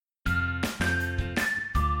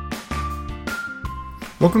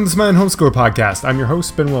Welcome to the Smiling Homeschooler Podcast. I'm your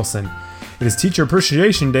host, Ben Wilson. It is Teacher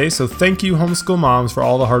Appreciation Day, so thank you, homeschool moms, for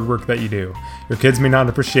all the hard work that you do. Your kids may not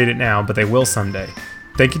appreciate it now, but they will someday.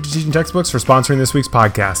 Thank you to Teaching Textbooks for sponsoring this week's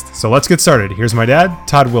podcast. So let's get started. Here's my dad,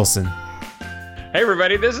 Todd Wilson. Hey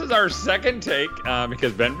everybody, this is our second take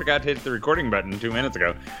because Ben forgot to hit the recording button 2 minutes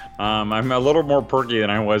ago. I'm a little more perky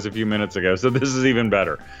than I was a few minutes ago, so this is even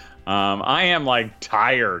better. I am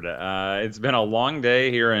tired. It's been a long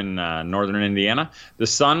day here in northern Indiana. The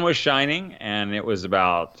sun was shining and it was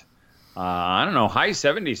about, high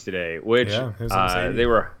 70s today, which they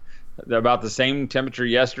were about the same temperature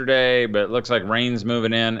yesterday, but it looks like rain's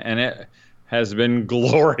moving in and it has been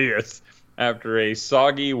glorious after a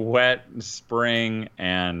soggy, wet spring.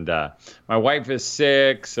 And my wife is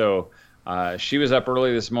sick, so she was up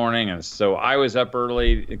early this morning, and so I was up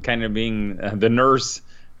early kind of being the nurse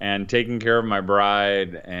and taking care of my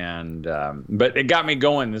bride, and but it got me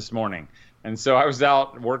going this morning. And so I was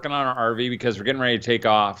out working on our RV because we're getting ready to take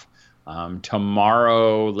off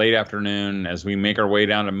tomorrow late afternoon as we make our way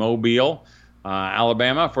down to Mobile,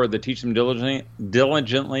 Alabama for the Teach Them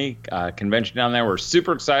Diligently convention down there. We're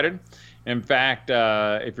super excited. In fact,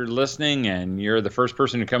 if you're listening and you're the first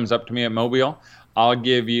person who comes up to me at Mobile, I'll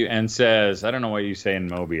give you and says, I don't know what you say in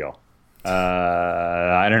Mobile.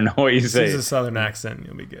 I don't know what you say. Use a southern accent,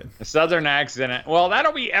 you'll be good. A southern accent. Well,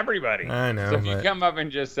 that'll be everybody. I know. So if you come up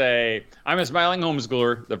and just say, I'm a smiling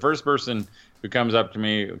homeschooler, the first person who comes up to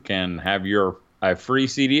me can have a free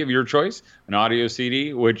CD of your choice, an audio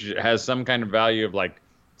CD, which has some kind of value of like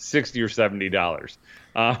 $60 or $70.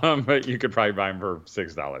 But you could probably buy them for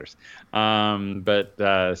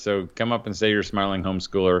 $6. So come up and say you're a smiling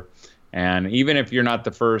homeschooler. And even if you're not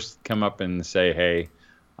the first, come up and say, hey,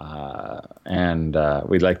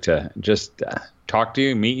 we'd like to just talk to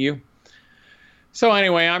you, meet you. So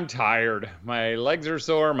anyway, I'm tired. My legs are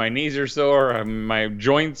sore, my knees are sore, my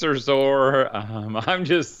joints are sore. I'm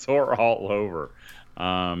just sore all over.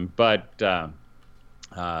 But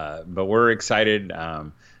we're excited.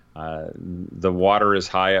 The water is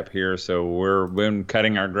high up here, so we've been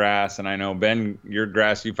cutting our grass. And I know, Ben, your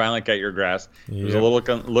grass, you finally cut your grass. It was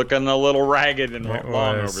looking a little ragged and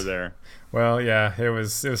long over there. Well, yeah, it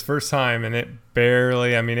was first time, and it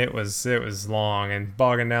barely, it was long and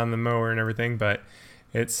bogging down the mower and everything, but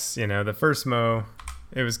it's, the first mow,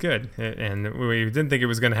 it was good. And we didn't think it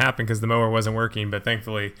was going to happen because the mower wasn't working, but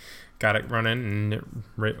thankfully got it running and it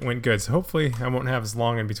went good. So hopefully I won't have as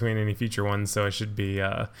long in between any future ones, so it should be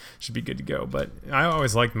good to go. But I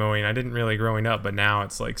always liked mowing. I didn't really growing up, but now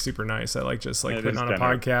it's super nice. I just putting on a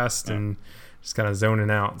podcast and just kind of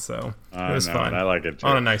zoning out. So it was fun. I like it too.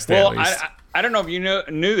 On a nice day, at least. I don't know if you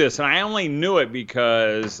knew this, and I only knew it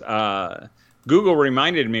because Google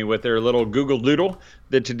reminded me with their little Google Doodle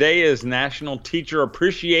that today is National Teacher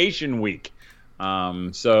Appreciation Week.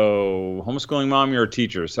 So homeschooling mom, you're a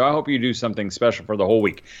teacher. So I hope you do something special for the whole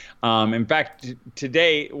week. In fact,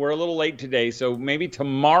 today, we're a little late today, so maybe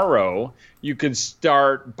tomorrow you could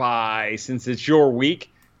start since it's your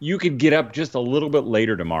week, you could get up just a little bit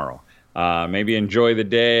later tomorrow. Maybe enjoy the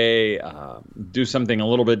day, do something a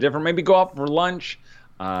little bit different, maybe go out for lunch.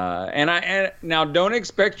 And now don't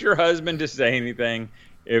expect your husband to say anything.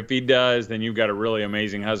 If he does, then you've got a really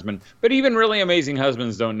amazing husband. But even really amazing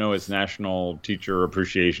husbands don't know it's National Teacher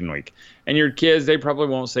Appreciation Week. And your kids, they probably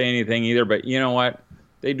won't say anything either, but you know what?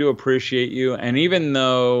 They do appreciate you. And even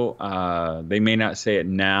though they may not say it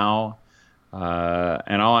now,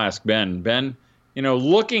 and I'll ask Ben,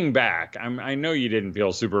 looking back, I know you didn't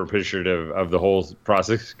feel super appreciative of the whole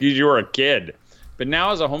process because you were a kid. But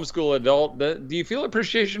now as a homeschool adult, do you feel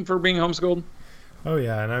appreciation for being homeschooled? Oh,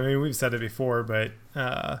 yeah. And we've said it before, but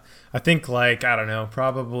I think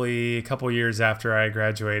probably a couple years after I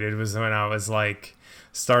graduated was when I was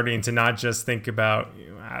starting to not just think about,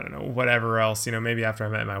 whatever else, maybe after I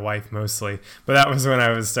met my wife mostly. But that was when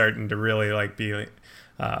I was starting to really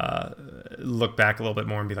look back a little bit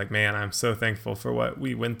more and be like, man, I'm so thankful for what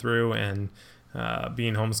we went through and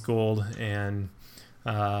being homeschooled. And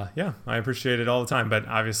I appreciate it all the time. But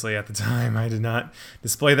obviously at the time I did not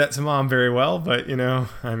display that to mom very well. But,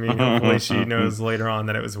 hopefully she knows later on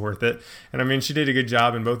that it was worth it. And she did a good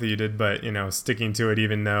job, and both of you did. But, sticking to it,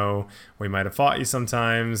 even though we might have fought you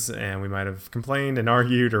sometimes and we might have complained and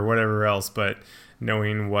argued or whatever else, but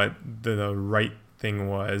knowing what the right thing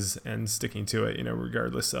was and sticking to it,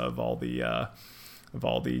 regardless of all the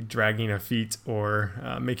dragging of feet or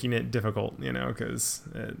making it difficult, because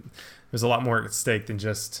there's a lot more at stake than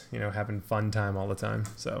just having fun time all the time.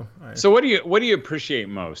 So what do you appreciate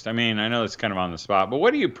most? I know it's kind of on the spot, but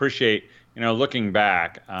what do you appreciate looking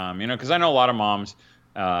back? Because I know a lot of moms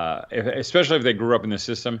especially if they grew up in the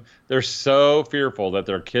system, they're so fearful that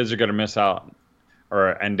their kids are going to miss out,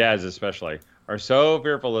 and dads especially are so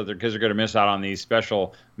fearful that their kids are going to miss out on these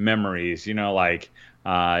special memories.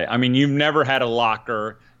 I mean, you've never had a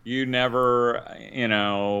locker, you never,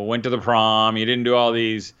 went to the prom, you didn't do all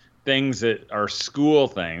these things that are school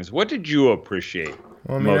things. What did you appreciate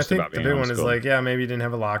Well, I mean, I most think about the being big one is homeschooled? like, yeah, maybe you didn't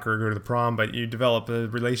have a locker or go to the prom, but you develop a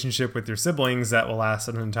relationship with your siblings that will last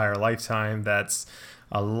an entire lifetime. That's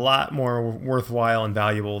a lot more worthwhile and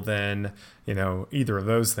valuable than, either of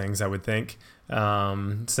those things, I would think.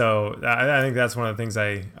 So I think that's one of the things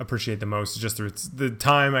I appreciate the most, just the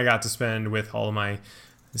time I got to spend with all of my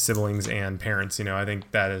siblings and parents. I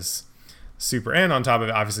think that is super. And on top of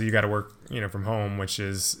it, obviously you got to work, from home, which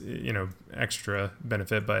is, extra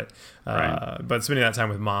benefit, Right. but spending that time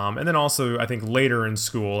with mom. And then also I think later in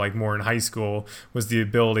school, like more in high school, was the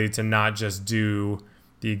ability to not just do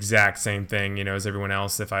the exact same thing, as everyone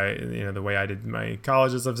else. If I, the way I did my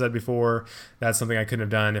college, as I've said before, that's something I couldn't have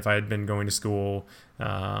done if I had been going to school.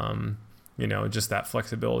 Just that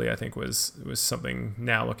flexibility, I think was something,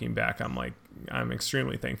 now looking back, I'm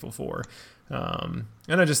extremely thankful for. And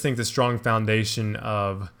I just think the strong foundation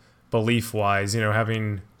of belief wise,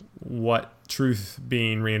 having what truth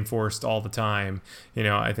being reinforced all the time,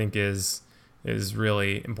 I think is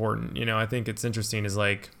really important. I think it's interesting is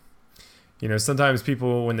like, sometimes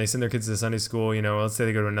people, when they send their kids to Sunday school, let's say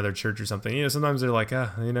they go to another church or something, sometimes they're like,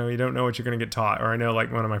 you don't know what you're going to get taught. Or I know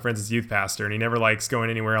like one of my friends is a youth pastor and he never likes going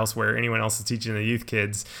anywhere else where anyone else is teaching the youth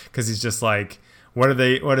kids, because he's just like, what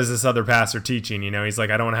is this other pastor teaching? He's like,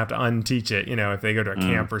 I don't want to have to unteach it, if they go to a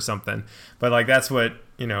camp or something. But like, that's what,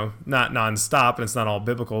 not nonstop, and it's not all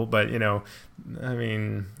biblical, but, I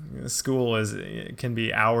mean, school can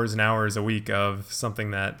be hours and hours a week of something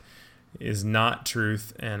that is not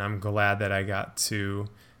truth. And I'm glad that I got to,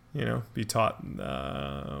 be taught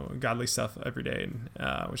godly stuff every day,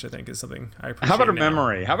 which I think is something I appreciate. How about a now.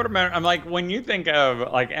 memory? How about a memory? I'm like, when you think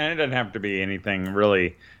of like, and it doesn't have to be anything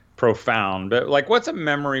really profound, but like, what's a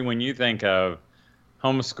memory when you think of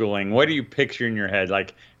homeschooling? What do you picture in your head?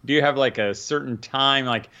 Like, do you have like a certain time?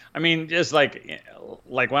 Like, I mean, just like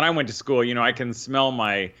when I went to school, I can smell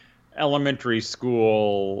my elementary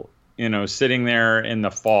school, sitting there in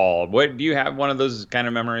the fall. What do you have? One of those kind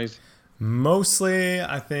of memories? Mostly,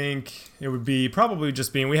 I think it would be probably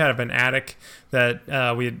just being, we had an attic that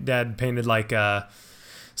dad painted like a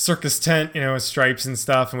circus tent, with stripes and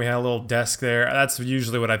stuff, and we had a little desk there. That's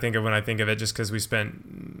usually what I think of when I think of it, just because we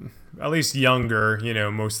spent, at least younger,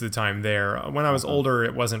 most of the time there. When I was older,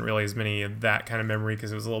 it wasn't really as many of that kind of memory,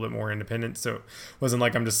 because it was a little bit more independent, so it wasn't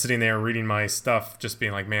like I'm just sitting there reading my stuff just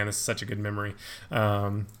being like, man, this is such a good memory.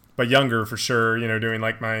 But younger, for sure, doing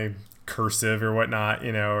like my cursive or whatnot,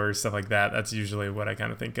 or stuff like that. That's usually what I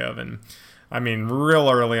kind of think of. And I mean, real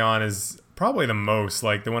early on is probably the most,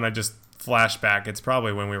 like the one I just flashback. It's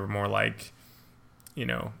probably when we were more like,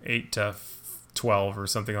 8 to 12 or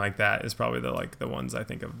something like that, is probably the ones I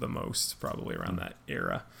think of the most, probably around that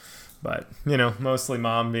era. But, mostly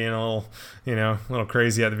mom being a little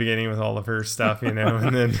crazy at the beginning with all of her stuff, and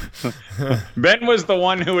then Ben was the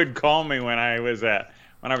one who would call me when I was a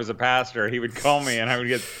pastor. He would call me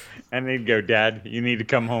and he'd go, Dad, you need to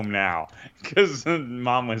come home now, because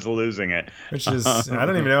mom was losing it. Which is, I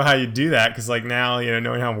don't even know how you do that, because like now,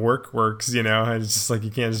 knowing how work works, it's just like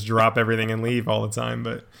you can't just drop everything and leave all the time.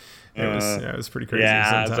 But it was pretty crazy.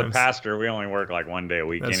 Yeah, sometimes. as a pastor, we only work like one day a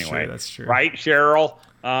week anyway. That's true. Right, Cheryl?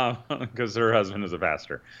 Because her husband is a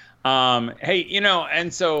pastor. Hey,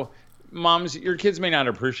 and so moms, your kids may not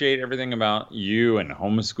appreciate everything about you and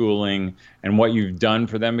homeschooling and what you've done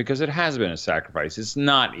for them, because it has been a sacrifice. It's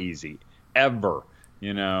not easy, ever,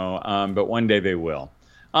 but one day they will.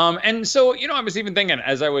 And so, I was even thinking,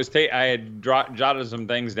 as I had jotted some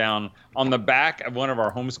things down on the back of one of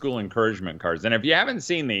our homeschool encouragement cards. And if you haven't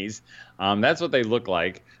seen these, that's what they look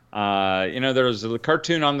like. There's a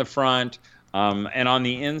cartoon on the front. And on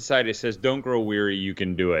the inside, it says, don't grow weary, you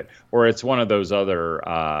can do it. Or it's one of those other,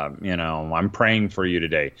 I'm praying for you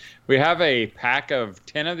today. We have a pack of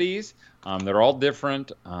 10 of these. They're all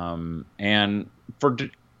different. And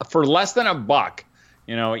for less than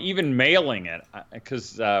 $1, even mailing it,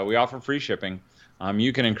 because we offer free shipping,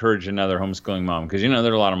 you can encourage another homeschooling mom. Because, there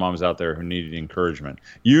are a lot of moms out there who need encouragement.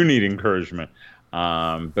 You need encouragement.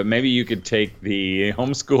 But maybe you could take the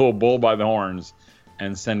homeschool bull by the horns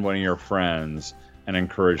and send one of your friends an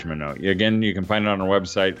encouragement note. Again, you can find it on our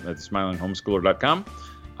website at smilinghomeschooler.com,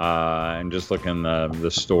 and just look in the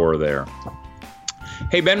store there.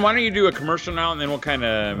 Hey, Ben, why don't you do a commercial now, and then we'll kind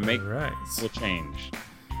of we'll change.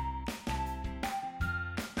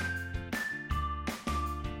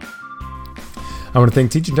 I want to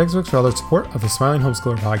thank Teaching Textbooks for all their support of the Smiling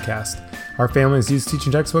Homeschooler podcast. Our family has used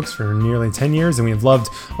Teaching Textbooks for nearly 10 years, and we have loved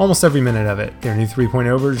almost every minute of it. Their new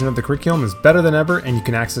 3.0 version of the curriculum is better than ever, and you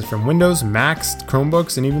can access from Windows, Macs,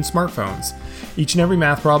 Chromebooks, and even smartphones. Each and every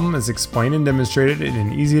math problem is explained and demonstrated in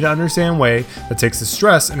an easy-to-understand way that takes the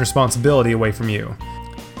stress and responsibility away from you.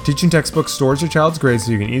 Teaching Textbooks stores your child's grades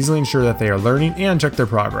so you can easily ensure that they are learning and check their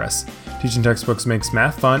progress. Teaching Textbooks makes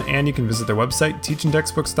math fun, and you can visit their website,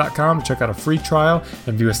 teachingtextbooks.com, to check out a free trial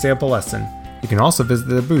and view a sample lesson. You can also visit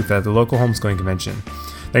their booth at the local homeschooling convention.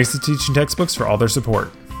 Thanks to Teaching Textbooks for all their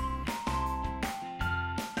support.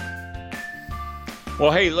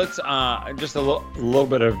 Well, hey, let's just a little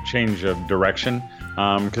bit of change of direction,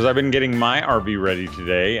 because I've been getting my RV ready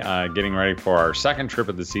today, getting ready for our second trip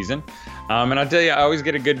of the season. And I'll tell you, I always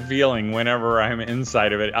get a good feeling whenever I'm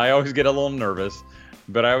inside of it. I always get a little nervous,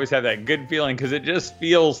 but I always have that good feeling because it just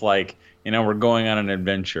feels like, we're going on an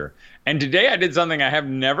adventure. And today I did something I have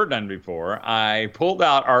never done before. I pulled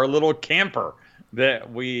out our little camper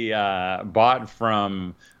that we bought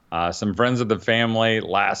from some friends of the family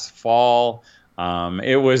last fall.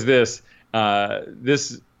 It was this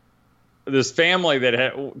family that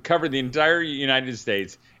had covered the entire United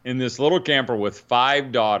States in this little camper with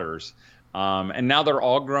 5 daughters. And now they're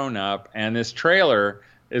all grown up. And this trailer,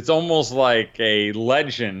 it's almost like a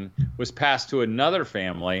legend, was passed to another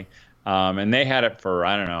family. And they had it for,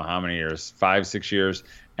 I don't know how many years, 5, 6 years.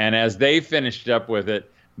 And as they finished up with it,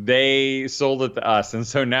 they sold it to us. And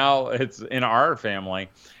so now it's in our family.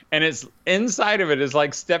 And it's inside of it is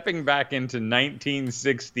like stepping back into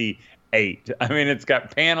 1968. I mean, it's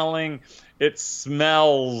got paneling. It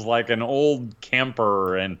smells like an old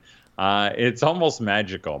camper, and it's almost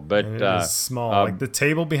magical. But it is small. Like the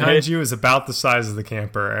table behind you is about the size of the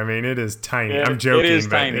camper. I mean, it is tiny. I'm joking. It is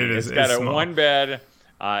but tiny. It's got small. one bed.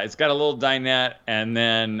 It's got a little dinette, and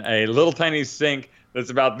then a little tiny sink that's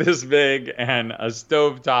about this big, and a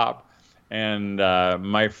stovetop. And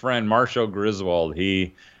my friend Marshall Griswold,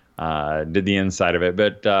 he did the inside of it.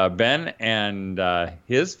 But Ben and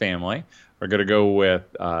his family are going to go with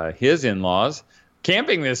his in-laws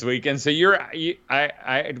camping this weekend. So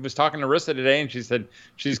I was talking to Rissa today, and she said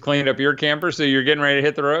she's cleaned up your camper, so you're getting ready to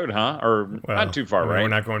hit the road, huh? Or not too far, right? We're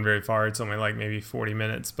not going very far. It's only like maybe 40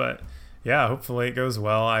 minutes, but yeah, hopefully it goes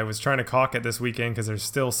well. I was trying to caulk it this weekend because there's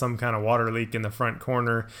still some kind of water leak in the front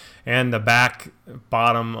corner, and the back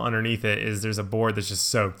bottom underneath it there's a board that's just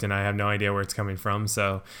soaked, and I have no idea where it's coming from.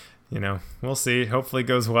 So, we'll see. Hopefully it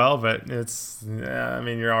goes well, but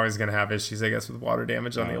you're always going to have issues, I guess, with water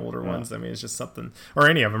damage on the older ones. I mean, it's just something, or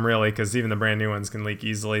any of them really, because even the brand new ones can leak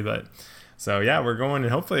easily. But so yeah, we're going,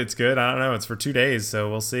 and hopefully it's good. I don't know. It's for 2 days, so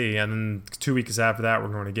we'll see. And then 2 weeks after that, we're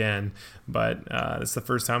going again. But it's the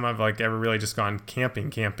first time I've ever really just gone camping,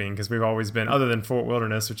 because we've always been, other than Fort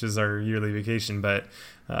Wilderness, which is our yearly vacation, but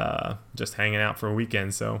just hanging out for a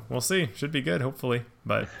weekend. So we'll see. Should be good, hopefully.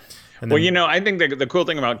 But I think the cool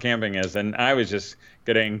thing about camping is, and I was just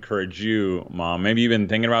going to encourage you, Mom, maybe you've been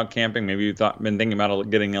thinking about camping. Maybe you've been thinking about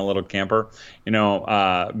getting a little camper.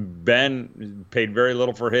 Ben paid very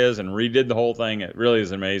little for his and redid the whole thing. It really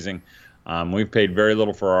is amazing. We've paid very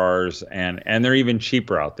little for ours, and they're even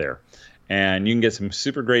cheaper out there. And you can get some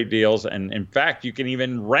super great deals. And in fact, you can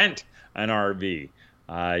even rent an RV.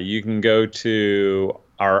 You can go to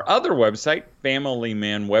our other website,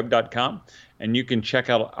 familymanweb.com, and you can check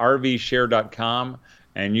out rvshare.com,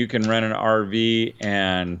 and you can rent an RV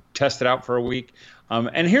and test it out for a week.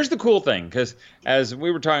 And here's the cool thing, because as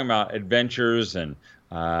we were talking about adventures, and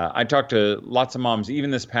I talked to lots of moms,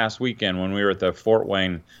 even this past weekend when we were at the Fort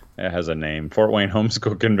Wayne, it has a name, Fort Wayne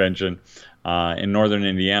Homeschool Convention in northern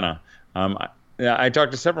Indiana. I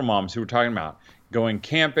talked to several moms who were talking about going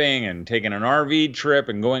camping and taking an RV trip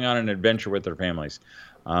and going on an adventure with their families.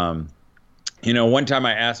 One time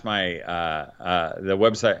I asked the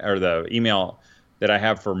website or the email that I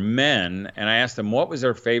have for men, and I asked them what was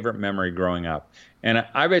their favorite memory growing up. And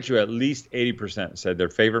I bet you at least 80% said their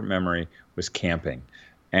favorite memory was camping.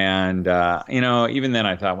 And, even then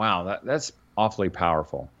I thought, wow, that's awfully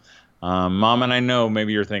powerful. Mom, and I know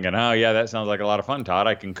maybe you're thinking, oh, yeah, that sounds like a lot of fun, Todd.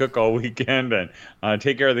 I can cook all weekend and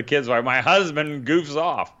take care of the kids while my husband goofs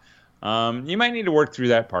off. You might need to work through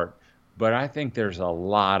that part. But I think there's a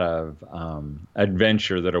lot of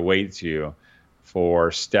adventure that awaits you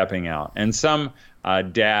for stepping out. And some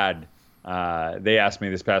dad, they asked me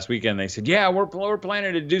this past weekend, they said, yeah, we're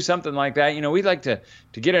planning to do something like that. We'd like to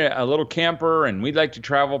get a little camper, and we'd like to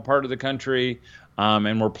travel part of the country.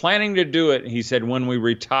 And we're planning to do it, he said, when we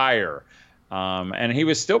retire. And he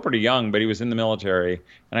was still pretty young, but he was in the military.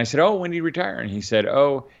 And I said, oh, when do you retire? And he said,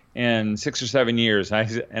 oh, in 6 or 7 years.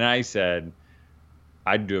 And I said,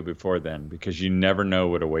 I'd do it before then, because you never know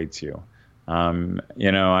what awaits you. I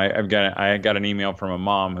got an email from a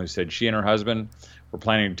mom who said she and her husband were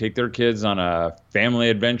planning to take their kids on a family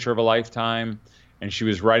adventure of a lifetime, and she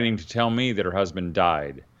was writing to tell me that her husband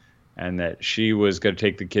died, and that she was going to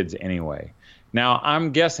take the kids anyway. Now,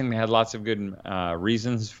 I'm guessing they had lots of good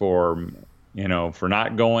reasons for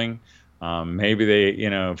not going. Maybe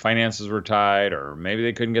finances were tight, or maybe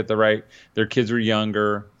they couldn't get their kids were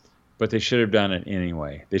younger, but they should have done it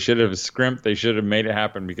anyway. They should have scrimped. They should have made it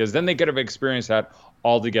happen, because then they could have experienced that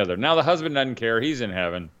all together. Now the husband doesn't care. He's in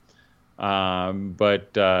heaven.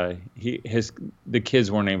 But the kids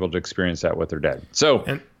weren't able to experience that with their dad.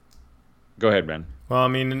 So go ahead, Ben. Well, I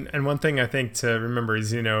mean, and one thing I think to remember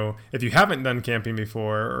is, if you haven't done camping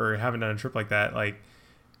before or haven't done a trip like that, like,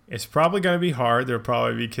 it's probably going to be hard. There'll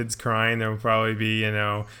probably be kids crying. There'll probably be,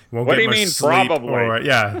 won't what get do you much mean sleep. probably?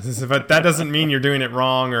 Yeah, but that doesn't mean you're doing it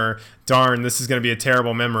wrong, or darn, this is going to be a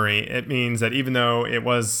terrible memory. It means that even though it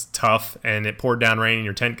was tough and it poured down rain and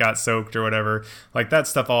your tent got soaked or whatever, like that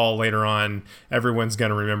stuff all later on, everyone's going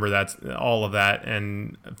to remember all of that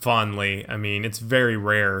and fondly. I mean, it's very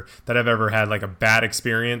rare that I've ever had like a bad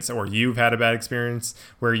experience, or you've had a bad experience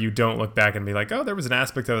where you don't look back and be like, oh, there was an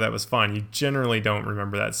aspect of it that was fun. You generally don't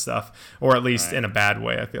remember that stuff, or at least in a bad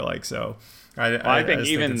way, I feel like. So I think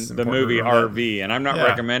even the movie RV, and I'm not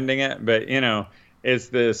recommending it, but it's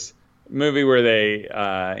this movie where they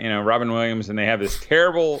Robin Williams, and they have this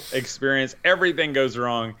terrible experience. Everything goes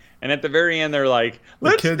wrong, and at the very end they're like,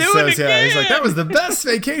 let's do it again. Yeah, he's like, that was the best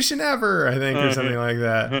vacation ever, I think, or something like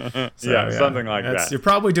that. So, something like that. You're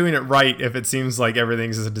probably doing it right if it seems like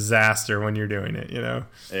everything's a disaster when you're doing it,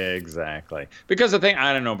 Exactly. Because the thing,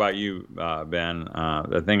 I don't know about you, Ben,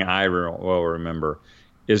 the thing I will remember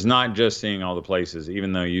is not just seeing all the places,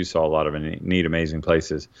 even though you saw a lot of neat, amazing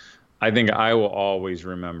places. I think I will always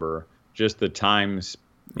remember just the times,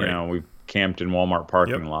 we've camped in Walmart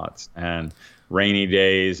parking lots, and rainy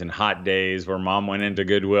days and hot days where Mom went into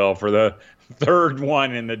Goodwill for the third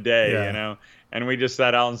one in the day, and we just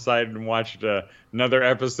sat outside and watched another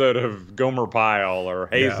episode of Gomer Pyle or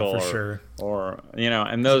Hazel,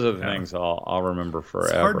 and those are the things I'll remember forever.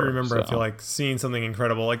 It's hard to remember. I feel like seeing something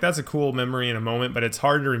incredible, like that's a cool memory in a moment, but it's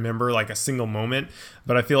hard to remember like a single moment.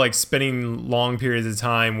 But I feel like spending long periods of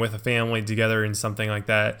time with a family together in something like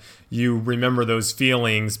that, you remember those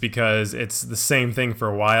feelings because it's the same thing for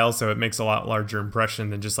a while. So it makes a lot larger impression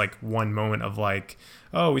than just like one moment of like,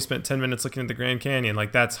 oh, we spent 10 minutes looking at the Grand Canyon.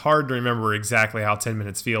 Like, that's hard to remember exactly how 10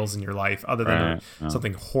 minutes feels in your life, other than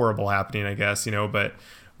something horrible happening, I guess, but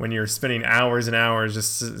when you're spending hours and hours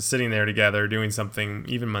just sitting there together doing something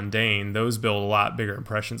even mundane, those build a lot bigger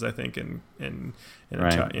impressions, I think, in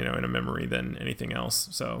a memory than anything else.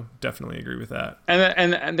 So definitely agree with that.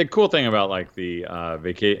 And the cool thing about like the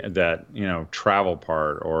travel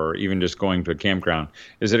part, or even just going to a campground,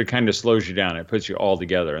 is that it kind of slows you down. It puts you all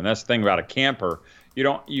together. And that's the thing about a camper.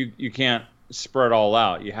 You can't spread all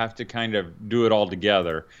out. You have to kind of do it all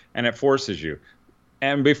together, and it forces you.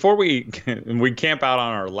 And before we camp out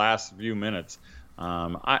on our last few minutes,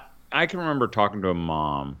 I can remember talking to a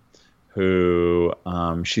mom who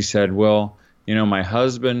she said, well, my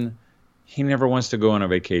husband, he never wants to go on a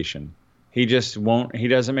vacation. He just won't. He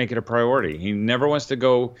doesn't make it a priority. He never wants to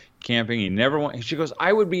go camping. She goes,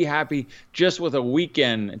 I would be happy just with a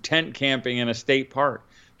weekend tent camping in a state park.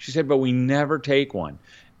 She said, but we never take one.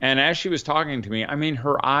 And as she was talking to me, I mean,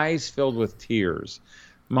 her eyes filled with tears.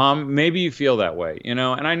 Mom, maybe you feel that way, and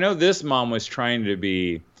I know this mom was trying to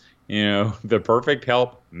be, the perfect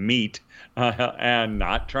help meet, and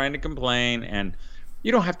not trying to complain. And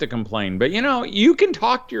you don't have to complain, but you can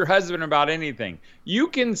talk to your husband about anything. You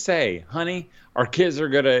can say, honey, our kids are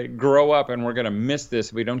going to grow up and we're going to miss this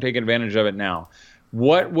if we don't take advantage of it now.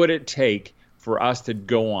 What would it take for us to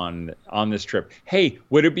go on this trip? Hey,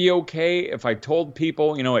 would it be okay if I told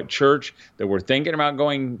people, at church that we're thinking about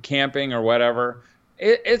going camping or whatever?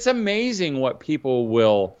 It's amazing what people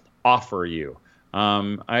will offer you.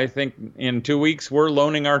 I think in 2 weeks, we're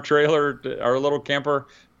loaning our trailer, our little camper,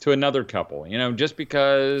 to another couple. Just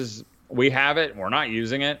because we have it, we're not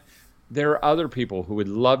using it. There are other people who would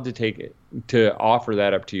love to take it, to offer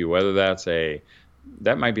that up to you, whether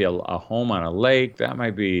that might be a home on a lake, that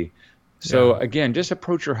might be. So again, just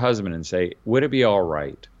approach your husband and say, would it be all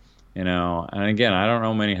right? And again, I don't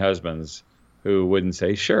know many husbands who wouldn't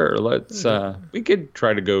say, sure, let's we could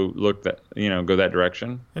try to go go that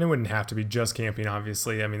direction. And it wouldn't have to be just camping,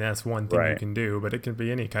 obviously. I mean, that's one thing you can do, but it can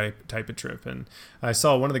be any type of trip. And I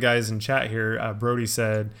saw one of the guys in chat here, Brody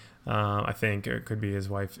said, I think it could be his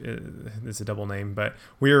wife, it's a double name, but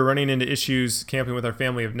we are running into issues camping with our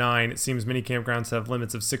family of 9. It seems many campgrounds have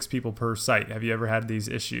limits of 6 people per site. Have you ever had these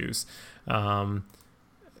issues? And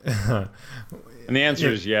the answer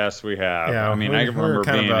is yes, we have. Yeah, I mean, I remember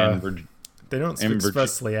being in Virginia. They don't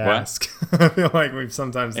expressly ask. I feel like we've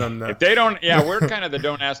sometimes done that. If they don't, we're kind of the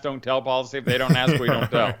don't ask, don't tell policy. If they don't ask, we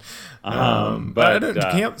don't tell. But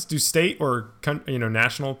camps, do state or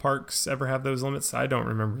national parks ever have those limits? I don't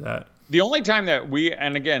remember that. The only time that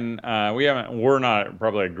we're not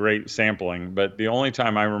probably a great sampling, but the only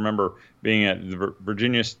time I remember being at the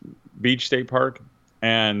Virginia Beach State Park,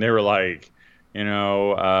 and they were like,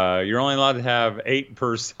 you're only allowed to have 8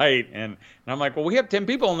 per site. And I'm like, well, we have 10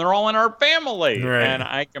 people and they're all in our family. Right. And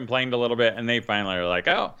I complained a little bit and they finally are like,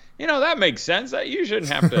 oh, that makes sense. That you shouldn't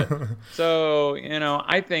have to. So,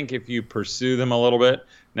 I think if you pursue them a little bit.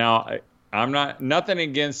 Now, I'm nothing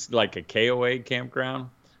against like a KOA campground,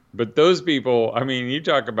 but those people, I mean, you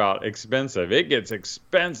talk about expensive. It gets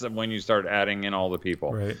expensive when you start adding in all the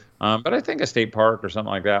people. Right. But I think a state park or something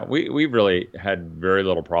like that, we really had very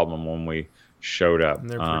little problem when we showed up. And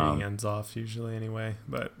they're pretty hands off usually anyway,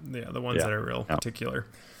 but the ones that are real particular.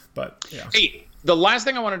 But yeah. Hey, the last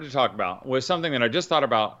thing I wanted to talk about was something that I just thought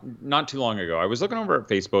about not too long ago. I was looking over at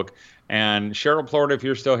Facebook, and Cheryl, Florida, if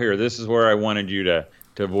you're still here, this is where I wanted you to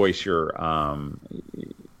voice your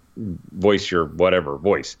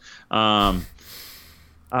voice.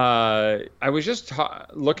 I was just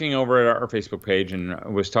looking over at our Facebook page and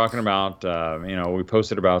was talking about, we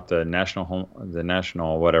posted about the national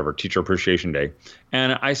Teacher Appreciation Day.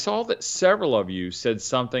 And I saw that several of you said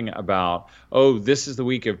something about, oh, this is the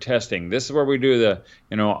week of testing. This is where we do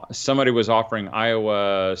somebody was offering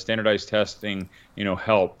Iowa standardized testing,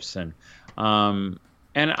 helps. And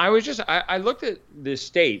I was I looked at the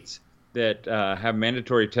states that have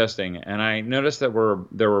mandatory testing, and I noticed that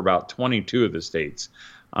there were about 22 of the states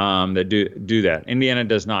that do that. Indiana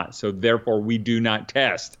does not, so therefore we do not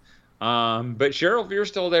test. But Cheryl, if you're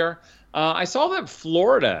still there, I saw that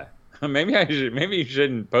Florida. Maybe you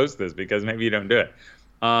shouldn't post this because maybe you don't do it.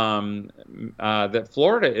 That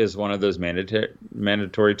Florida is one of those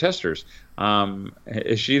mandatory testers.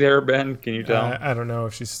 Is she there, Ben? Can you tell? I don't know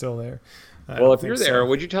if she's still there. Well, if you're there,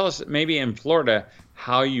 would you tell us maybe in Florida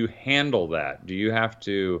how you handle that? Do you have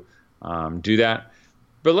to do that?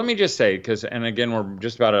 But let me just say, and again, we're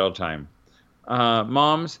just about out of time.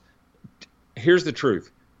 Moms, here's the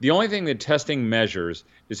truth. The only thing that testing measures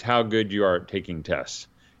is how good you are at taking tests.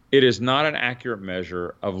 It is not an accurate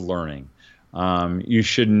measure of learning.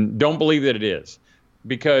 Don't believe that it is,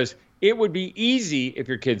 because it would be easy if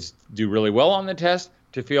your kids do really well on the test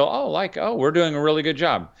to feel, we're doing a really good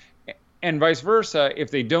job. And vice versa,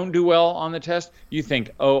 if they don't do well on the test, you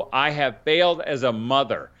think, oh, I have failed as a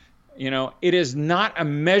mother. It is not a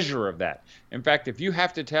measure of that. In fact, if you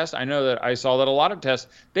have to test, I know that I saw that a lot of tests,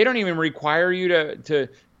 they don't even require you to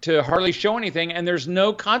hardly show anything, and there's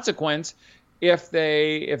no consequence if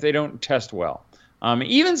they don't test well.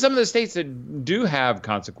 Even some of the states that do have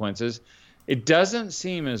consequences, it doesn't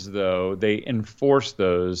seem as though they enforce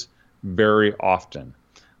those very often.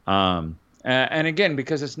 And again,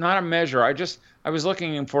 because it's not a measure, I was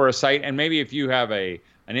looking for a site, and maybe if you have an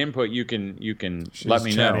input, you can let me know.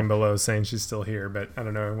 She's chatting below saying she's still here, but I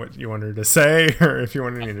don't know what you want her to say, or if you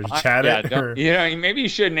wanted me to chat it. Maybe you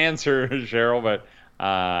shouldn't answer, Cheryl, but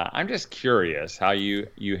I'm just curious how you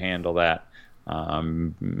handle that.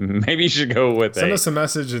 Maybe you should go with send us a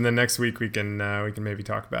message, and then next week we can maybe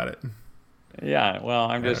talk about it. Yeah, well,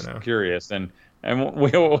 I'm just curious, and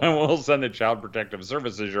we'll send the Child Protective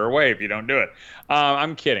Services your way if you don't do it.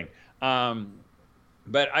 I'm kidding.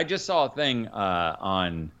 But I just saw a thing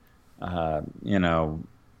on the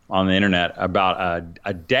internet about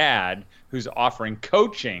a dad who's offering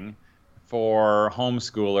coaching for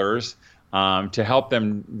homeschoolers to help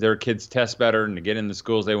their kids test better and to get in the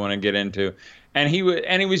schools they want to get into. And he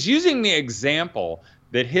was using the example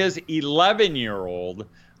that his 11-year-old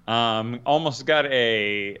almost got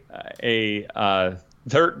a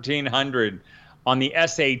 1300 on the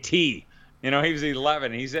SAT. He was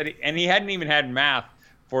 11. He said, and he hadn't even had math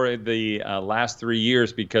for the last 3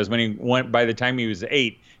 years, because by the time he was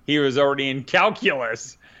 8, he was already in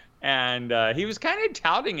calculus. And he was kind of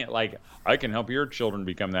touting it like, I can help your children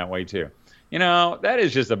become that way too. That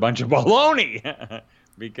is just a bunch of baloney,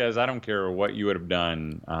 because I don't care what you would have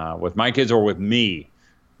done with my kids or with me.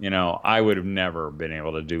 I would have never been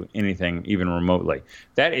able to do anything even remotely.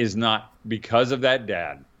 That is not because of that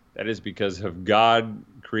dad. That is because of God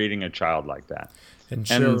creating a child like that. And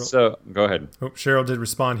so, go ahead. Oh, Cheryl did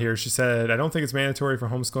respond here. She said, I don't think it's mandatory for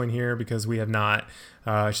homeschooling here because we have not.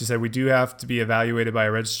 She said, we do have to be evaluated by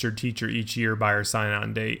a registered teacher each year by our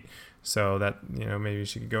sign-on date. So that, maybe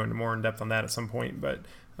she could go into more in depth on that at some point. But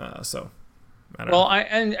I don't know.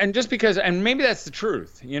 And just because, and maybe that's the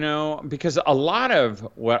truth, because a lot of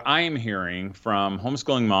what I am hearing from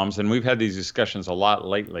homeschooling moms, and we've had these discussions a lot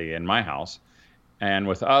lately in my house and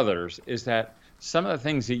with others, is that some of the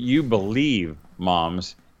things that you believe,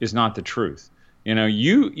 moms, is not the truth.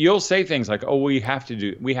 You'll say things like, "Oh, we have to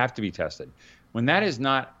be tested," when that is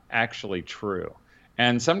not actually true.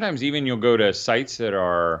 And sometimes even you'll go to sites that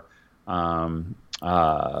are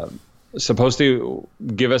supposed to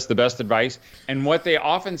give us the best advice, and what they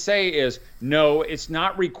often say is, "No, it's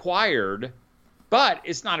not required, but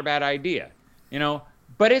it's not a bad idea."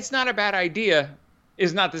 But it's not a bad idea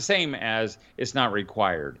is not the same as it's not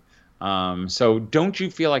required. So don't you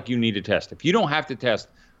feel like you need to test? If you don't have to test,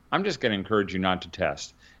 I'm just going to encourage you not to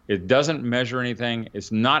test. It doesn't measure anything.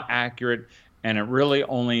 It's not accurate. And it really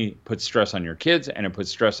only puts stress on your kids, and it puts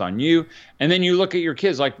stress on you. And then you look at your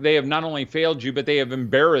kids like they have not only failed you, but they have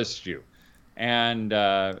embarrassed you. And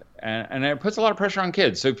it puts a lot of pressure on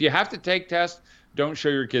kids. So if you have to take tests, don't show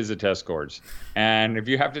your kids the test scores. And if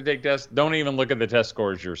you have to take tests, don't even look at the test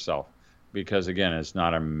scores yourself. Because again, it's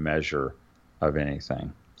not a measure of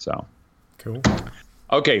anything. So, cool.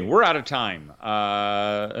 Okay, we're out of time.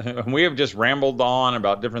 We have just rambled on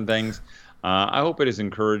about different things. I hope it is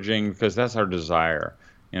encouraging because that's our desire.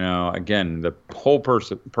 Again, the whole purpose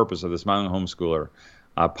of the Smiling Homeschooler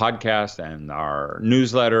podcast and our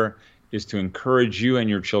newsletter is to encourage you and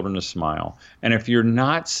your children to smile. And if you're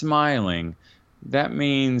not smiling, that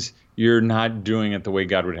means you're not doing it the way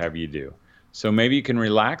God would have you do. So maybe you can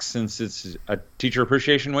relax since it's a Teacher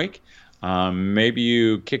Appreciation Week. Maybe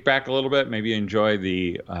you kick back a little bit. Maybe you enjoy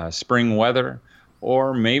the spring weather.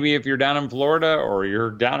 Or maybe if you're down in Florida or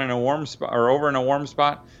you're down in a warm spot or over in a warm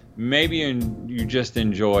spot, maybe you just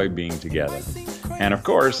enjoy being together. And of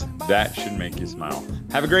course, that should make you smile.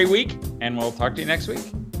 Have a great week, and we'll talk to you next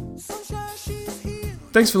week.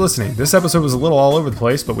 Thanks for listening. This episode was a little all over the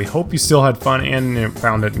place, but we hope you still had fun and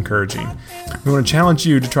found it encouraging. We want to challenge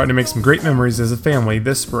you to try to make some great memories as a family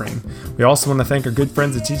this spring. We also want to thank our good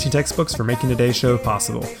friends at Teaching Textbooks for making today's show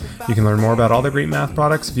possible. You can learn more about all their great math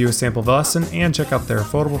products, view a sample of the lesson, and check out their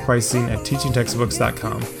affordable pricing at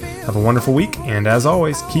teachingtextbooks.com. Have a wonderful week, and as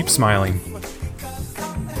always, keep smiling.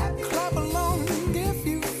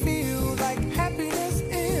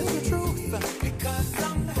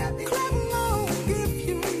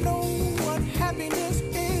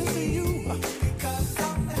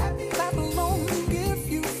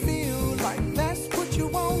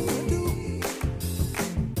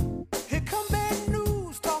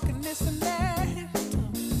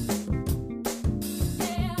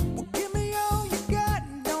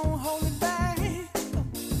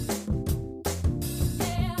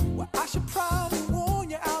 Probably warn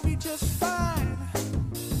you, I'll be just fine.